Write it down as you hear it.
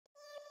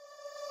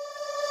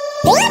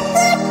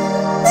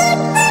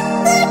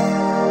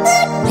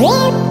Hi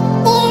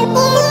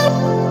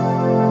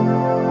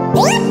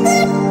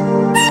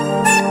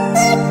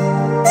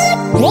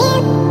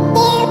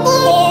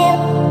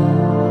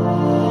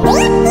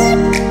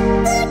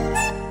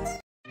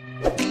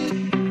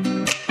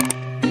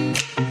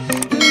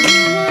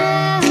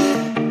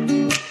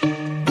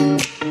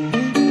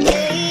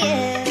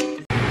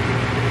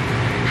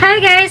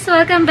guys!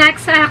 Welcome back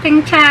sa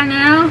aking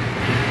channel.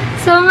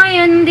 So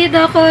ngayon,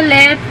 dito ako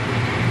ulit.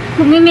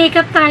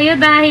 Magme-makeup tayo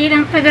dahil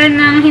ang tagal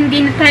na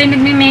hindi na tayo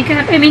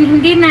nagme-makeup. I mean,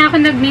 hindi na ako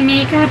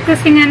nagme-makeup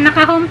kasi nga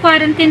naka-home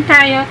quarantine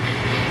tayo.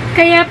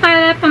 Kaya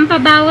para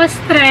pampabawas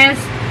stress,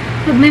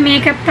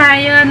 magme-makeup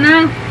tayo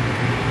na.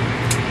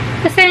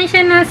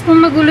 Pasensya na kung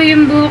magulo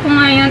yung buhok ko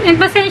ngayon. And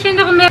pasensya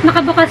na kung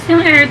nakabukas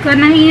yung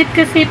aircon. Nanginit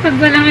kasi pag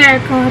walang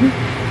aircon.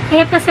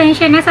 Kaya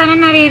pasensya na. Sana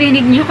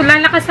naririnig nyo. Kung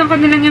lalakasan ko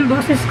na lang yung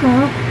boses ko.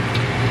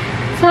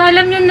 So,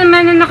 alam nyo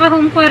naman na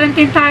naka-home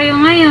quarantine tayo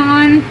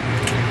ngayon.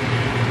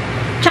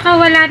 Tsaka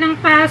wala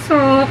nang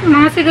pasok.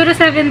 Mga siguro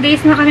 7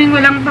 days na kaming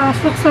walang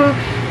pasok. So,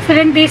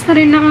 7 days na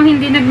rin akong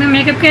hindi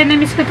nagme-makeup. Kaya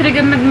na-miss ko talaga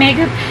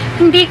mag-makeup.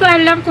 Hindi ko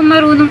alam kung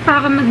marunong pa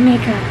ako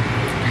mag-makeup.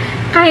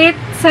 Kahit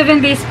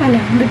 7 days pa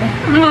lang, diba?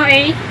 Ang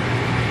okay.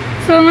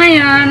 So,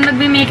 ngayon,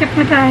 magme-makeup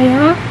na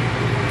tayo.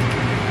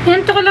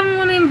 Yanto ko lang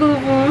muna yung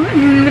buko.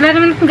 Wala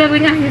naman akong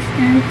gagawin ayos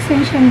yan.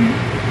 Pasensya na.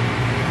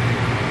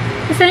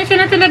 Pasensya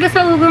na talaga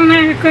sa ugong na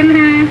aircon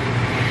na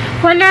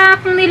wala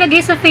akong nilagay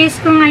sa face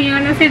ko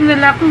ngayon. As in,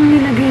 wala akong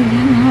nilagay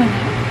yan.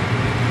 Wala.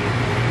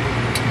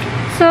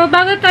 So,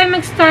 bago tayo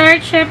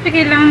mag-start, syempre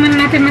kailangan man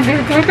natin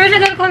mag-alcohol. Pero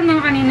nag-alcohol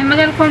na kanina.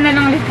 Mag-alcohol na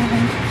lang ulit ako.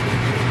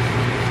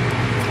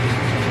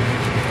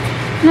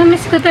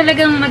 Na-miss ko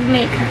talagang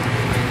mag-makeup.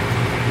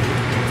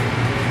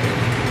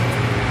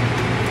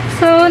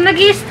 So,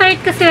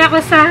 nag-i-start kasi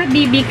ako sa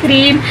BB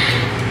cream.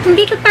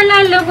 Hindi ko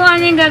pala alam kung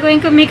ano yung gagawin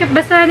ko makeup.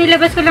 Basta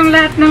nilabas ko lang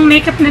lahat ng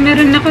makeup na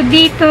meron ako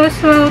dito.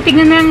 So,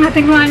 tingnan na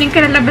natin kung ano yung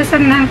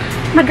kalalabasan ng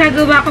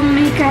magagawa kong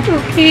makeup.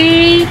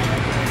 Okay?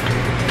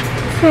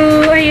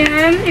 So,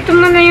 ayan. Ito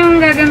muna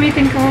yung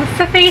gagamitin ko.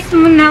 Sa face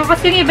muna ako.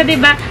 Kasi yung iba,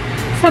 diba,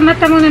 sa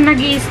mata mo na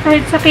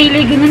nag-i-start. Sa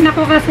kilay, ganun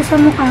ako kasi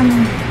sa mukha mo.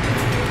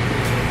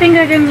 Ito yung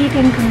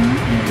gagamitin ko.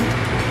 Ayan.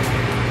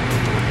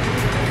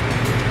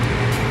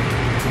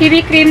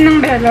 BB cream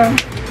ng Bello.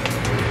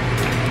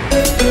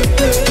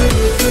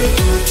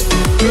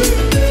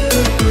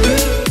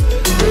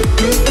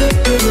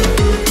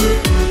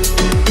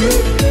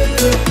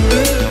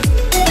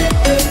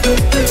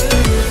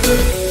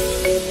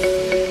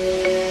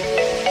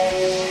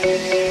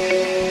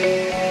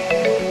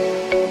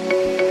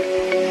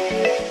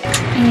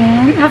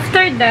 Ayan.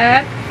 After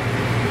that,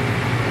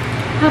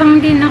 parang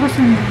hindi na ako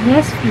sunod.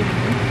 Yes, please.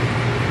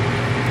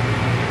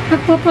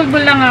 Nagpupulbo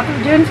lang ako.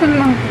 Johnson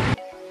lang po.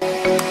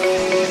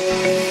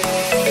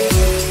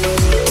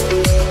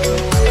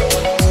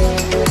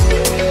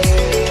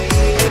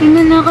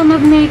 Hindi na ako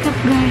mag-makeup,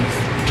 guys.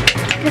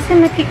 Kasi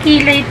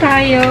nakikilay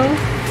tayo.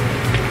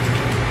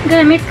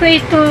 Gamit ko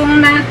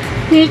itong na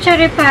Nature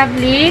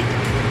Republic.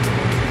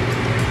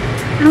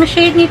 Ang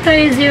shade nito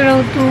ay 02.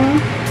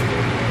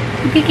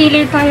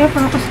 Nakikilay tayo.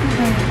 Focus na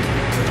tayo.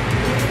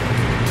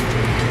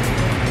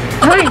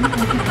 Ay!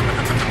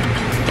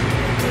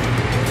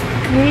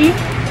 Okay.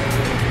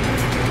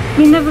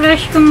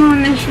 Binabrush ko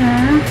muna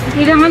siya.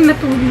 Kailangan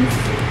matulis.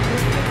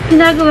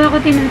 Ginagawa ko,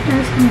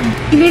 tinataas ko.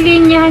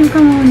 Ililinyahan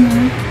ko muna.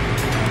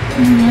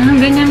 Ganyan,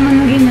 ganyan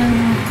muna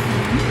ginagawa ko.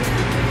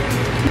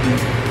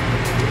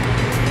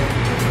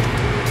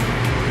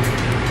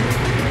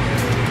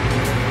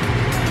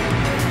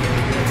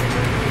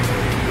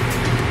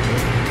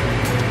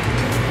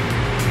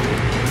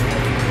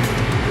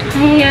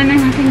 Ayan na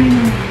natin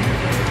ganyan.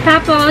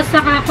 Tapos,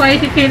 saka ko ay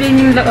pipilin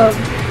yung loob.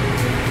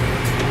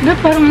 Ito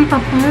parang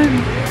kapal.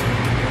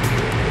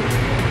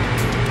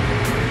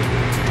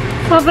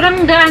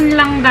 Sobrang gaan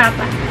lang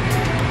dapat.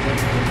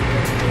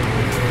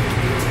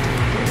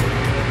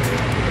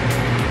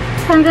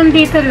 Hanggang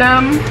dito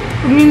lang.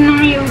 Huwag nyo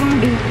nang iurong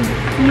dito.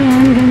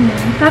 Ayan,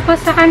 ganyan.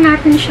 Tapos saka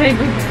natin siya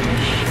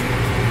i-brush.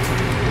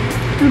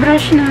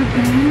 Brush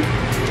natin.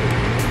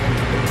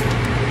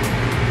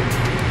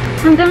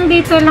 Hanggang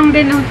dito lang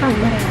din ang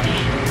pag-brush.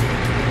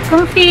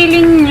 Kung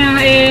feeling nyo,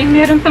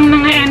 meron pang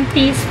mga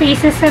empty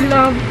spaces sa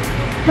loob,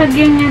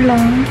 lagyan nyo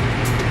lang.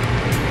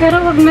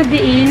 Pero wag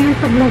madiin ang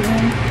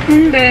paglagay.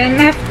 And then,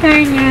 after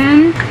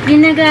nyan,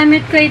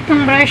 ginagamit ko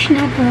itong brush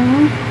na to.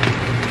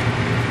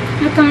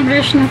 Itong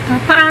brush na to.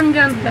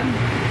 Pa-angled lang.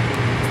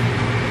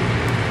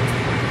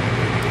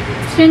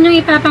 So, yun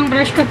yung ipapang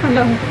brush ko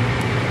pala.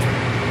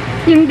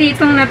 Yung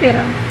ditong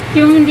natira.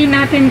 Yung hindi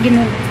natin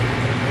ginawa.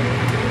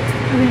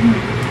 Ayan.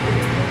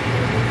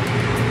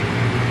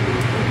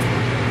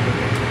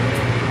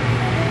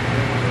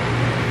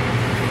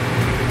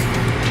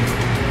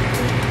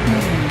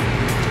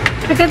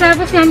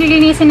 Pagkatapos nga,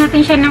 nilinisin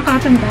natin siya ng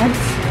cotton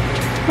buds.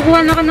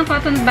 Kukuha na ako ng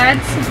cotton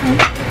buds.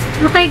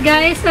 Okay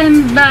guys,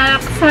 I'm back.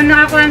 So,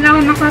 nakakuha na ako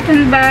ng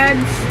cotton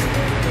buds.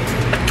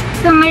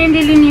 So, ngayon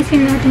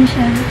nilinisin natin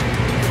siya.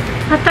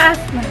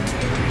 Pataas lang.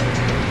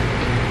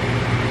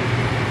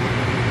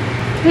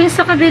 Yung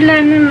sa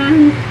kabila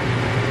naman,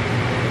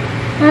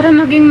 para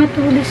maging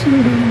matulis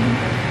yung dulo.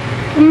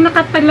 Kung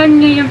nakapalan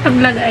nyo yung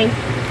paglagay,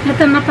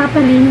 ito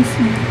mapapalinis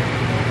mo.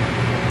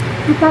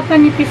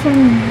 Mapapanipisan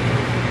nyo.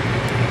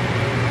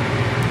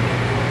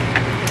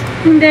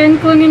 And then,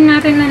 kunin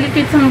natin ulit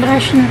itong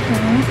brush na to.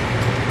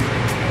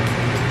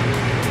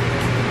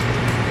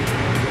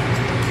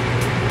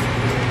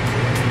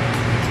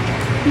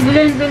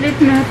 I-blend ulit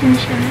natin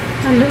siya.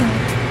 Halo.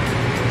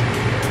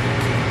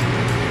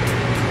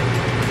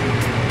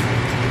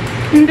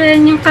 And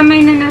then, yung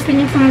kamay na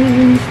natin yung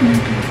panglilinis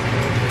natin.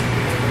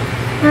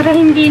 Para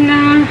hindi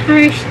na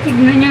harsh,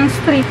 tignan yung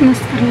straight na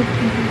straight.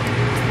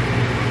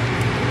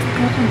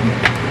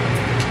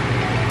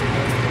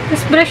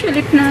 Tapos brush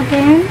ulit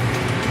natin.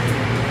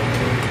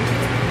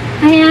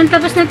 Ayan,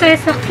 tapos na tayo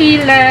sa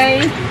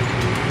kilay.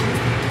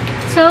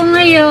 So,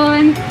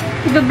 ngayon,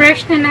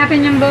 i-brush na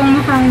natin yung buong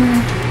mukha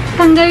na.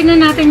 Tanggalin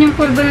na natin yung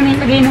pulbo na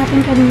nilagay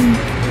natin kanina.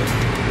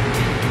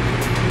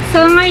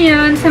 So,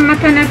 ngayon, sa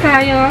mata na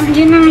tayo.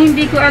 Yun ang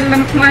hindi ko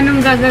alam kung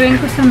anong gagawin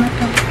ko sa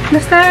mata.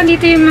 Basta,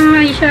 dito yung mga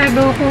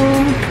eyeshadow ko.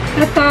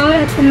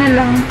 Ito na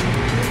lang.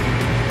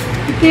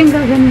 Ito yung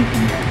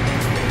gagamitin.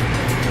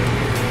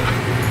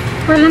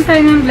 Walang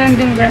tayo ng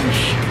blending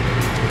brush.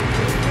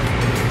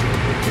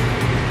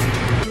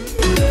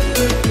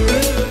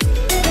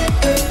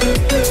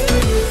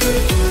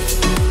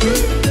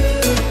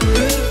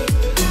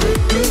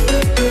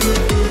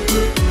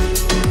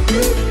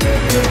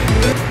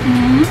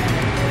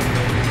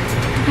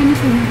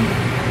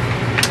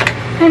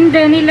 And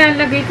then,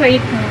 ilalagay ko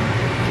ito.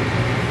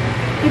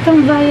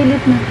 Itong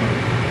violet na to.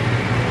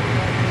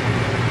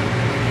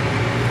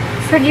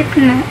 Sa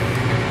gitna.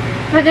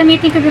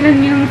 Pagamitin ko lang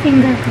yung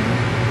finger ko.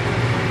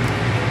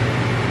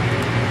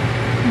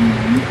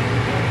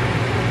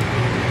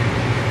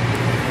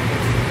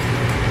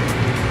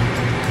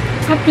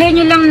 Apply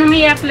nyo lang nang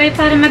i-apply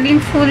para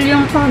maging full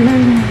yung color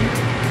niya.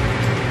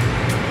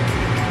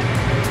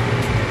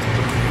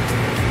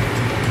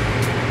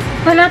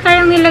 Wala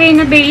tayong nilagay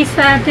na base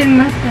sa ating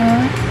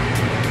mata.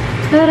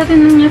 Para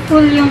tinan niya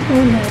full yung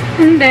kulay.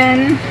 And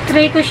then,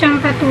 try ko siyang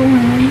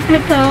patungan.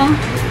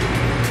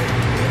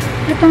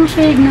 Itong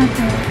shade na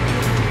to.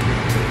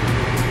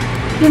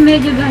 Yung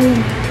medyo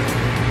violet.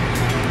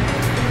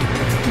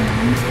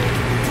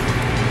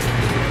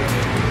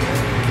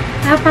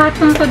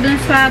 Napatong ko dun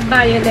sa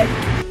violet.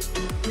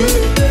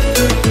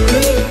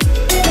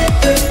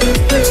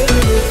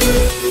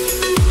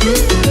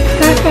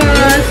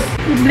 Tapos,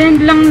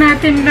 i-blend lang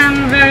natin ng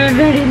very,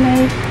 very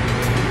light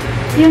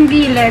yung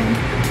gilid.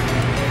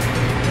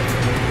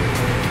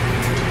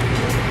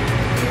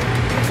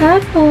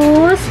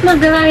 Tapos,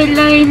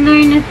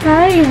 mag-eyeliner na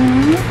tayo.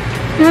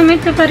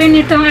 Gamit ko pa rin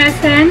itong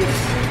essence.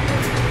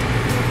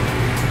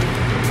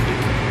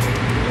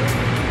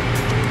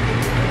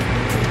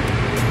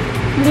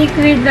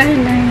 Liquid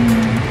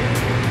eyeliner.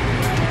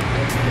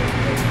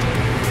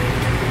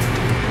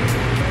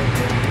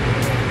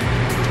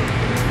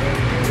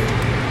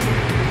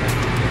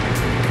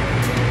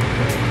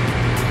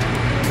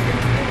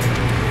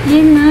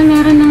 Yan na,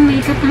 meron ng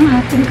makeup ang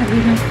ating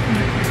kabilang.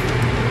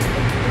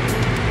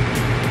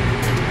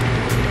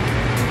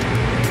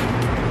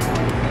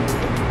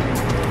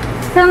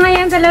 So,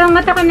 ngayon, dalawang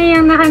mata ko na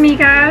yung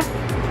naka-makeup.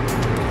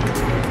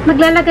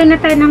 Maglalagay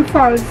na tayo ng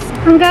false.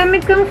 Ang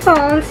gamit kong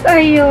false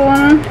ay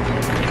yung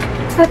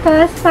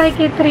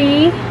Spiky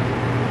 3.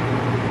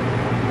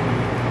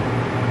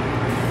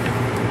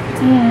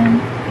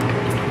 Ayan.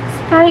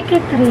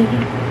 Spiky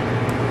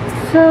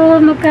 3.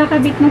 So,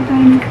 magkakabit na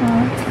tayo ng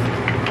false.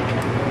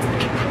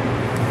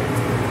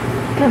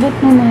 Kabit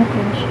na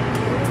natin siya.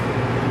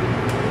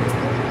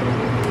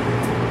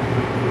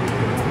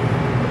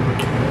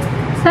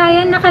 So,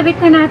 ayan, nakabit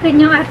na natin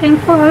yung ating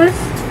false.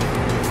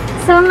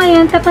 So,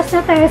 ngayon, tapos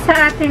na tayo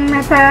sa ating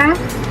mata.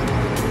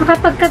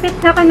 Nakapagkabit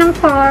na ako ng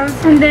false.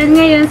 And then,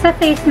 ngayon, sa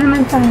face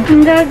naman tayo.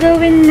 Ang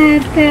gagawin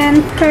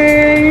natin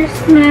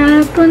first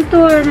na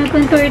contour. May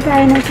contour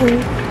tayo na po.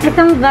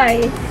 Itong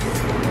Vice.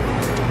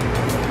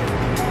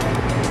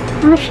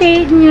 Ang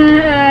shade niya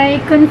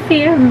ay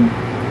Confirm.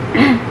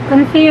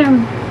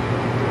 Confirm.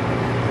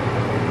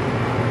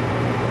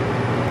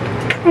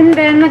 And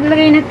then,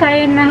 maglagay na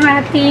tayo ng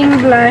ating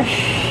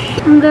blush.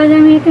 Ang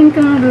gagamitin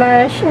kong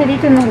blush,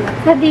 dito na lang.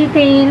 Sa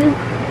detail,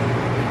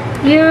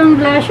 yung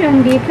blush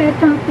on dito,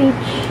 itong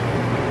peach.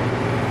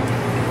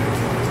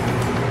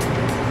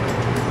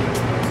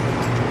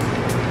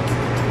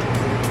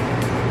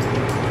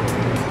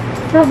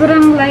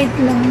 Sobrang light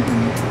lang.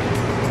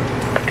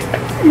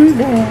 And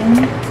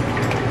then,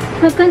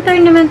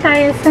 mag-contour naman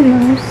tayo sa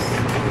nose.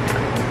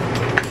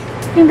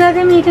 Yung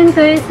gagamitin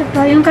ko is ito,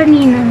 yung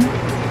kanina.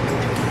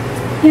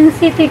 Yung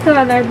City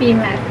Color B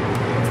Matte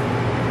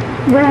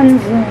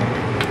Bronzer.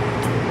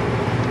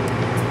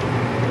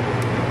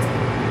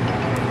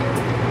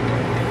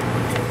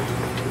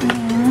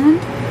 Ayan.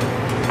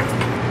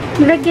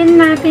 Lagyan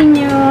natin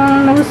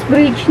yung nose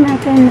bridge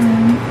natin.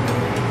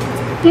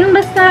 Yung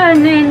basta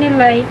any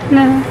light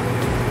na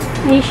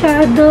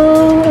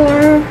eyeshadow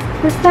or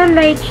basta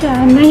light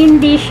siya na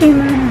hindi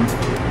shimmer.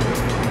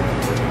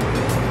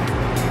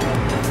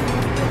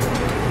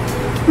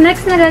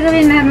 Next na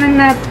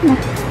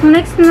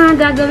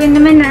gagawin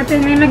naman natin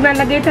ay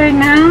maglalagay tayo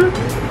ng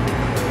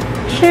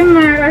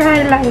shimmer or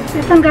highlight.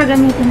 Itong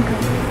gagamitin ko.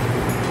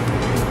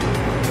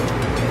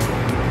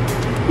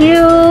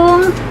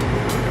 Yung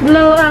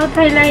blowout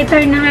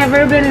highlighter ng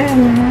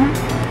Everbelena.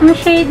 Ang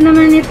shade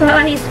naman nito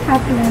ay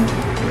Spotlight.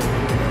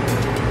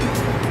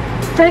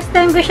 First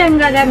time ko siyang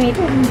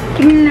gagamitin.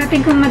 Tingnan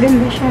natin kung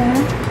maganda siya.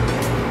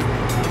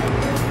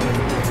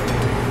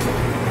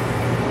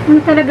 Yung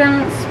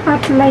talagang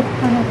spotlight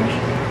talaga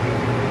siya.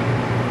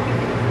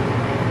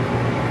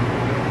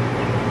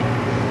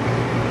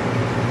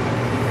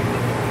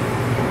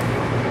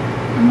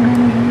 Ang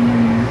ganda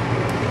niya.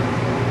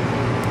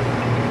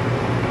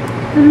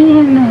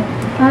 Amihan na.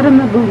 Para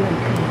mabulag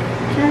kayo.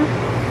 Siya.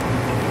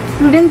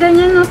 Ang ganda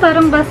niya, no?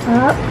 Parang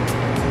basa.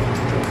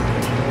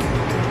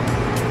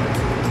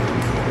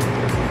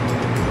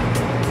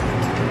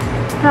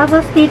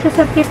 Tapos dito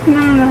sa tip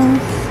ng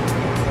nose.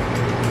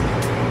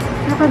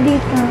 Saka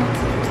dito.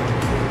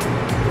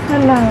 Sa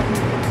lab.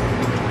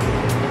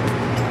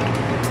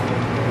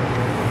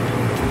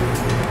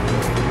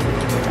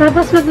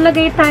 Tapos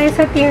maglagay tayo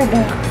sa tear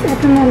duct.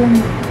 Ito na lang.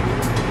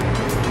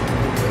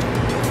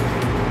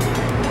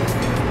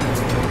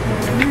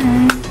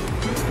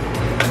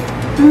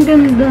 Ang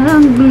ganda,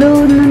 ang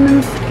glow na ng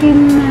skin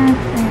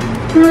natin.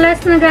 Ang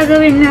last na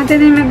gagawin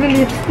natin ay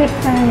mag-lipstick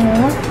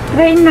tayo.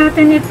 Try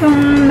natin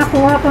itong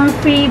nakuha kong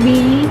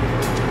freebie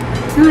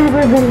ng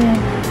Everbelena.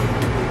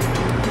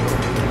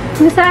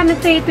 Nasa ano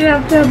ito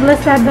 12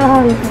 Lazada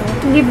haul ko.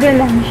 Libre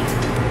lang siya.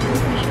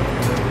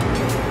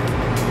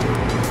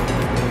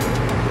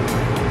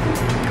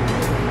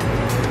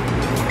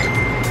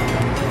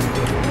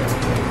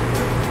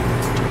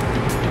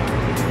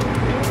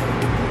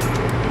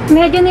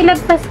 Medyo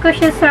nilagpas ko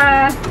siya sa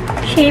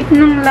shape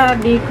ng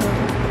labi ko.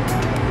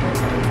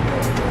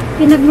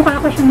 Pinagmukha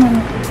ko siya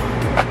muna.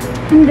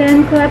 And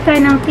then, kuha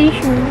tayo ng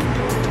tissue.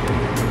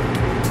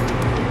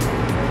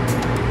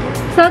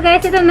 So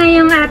guys, ito na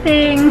yung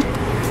ating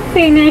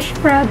finished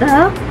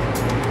product.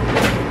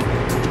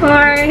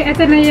 Or,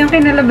 ito na yung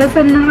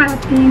kinalabasan ng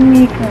ating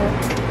makeup.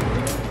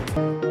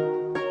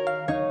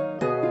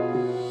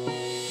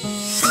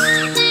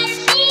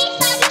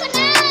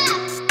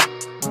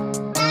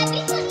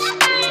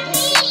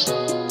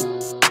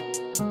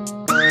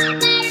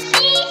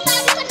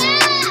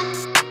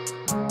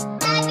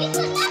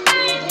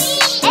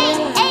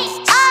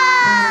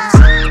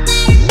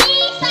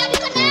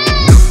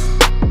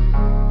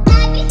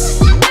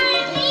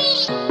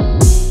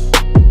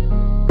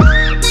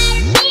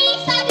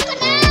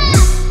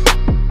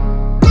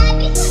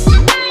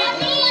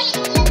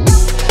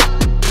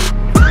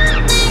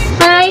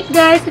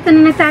 Guys, ito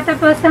na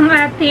nagtatapos ang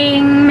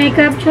ating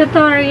makeup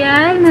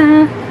tutorial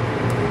na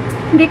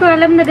hindi ko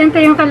alam na ganito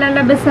yung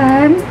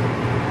kalalabasan.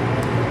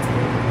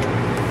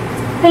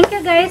 Thank you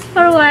guys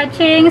for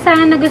watching.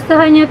 Sana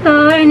nagustuhan nyo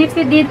to. And if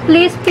you did,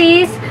 please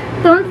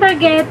don't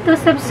forget to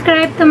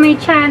subscribe to my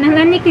channel.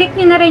 And i-click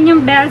nyo na rin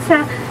yung bell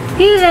sa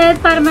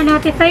gilid para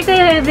ma-notify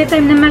kayo every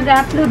time na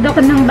mag-upload ako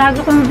ng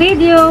bago kong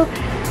video.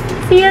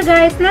 See you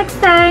guys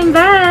next time.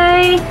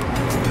 Bye!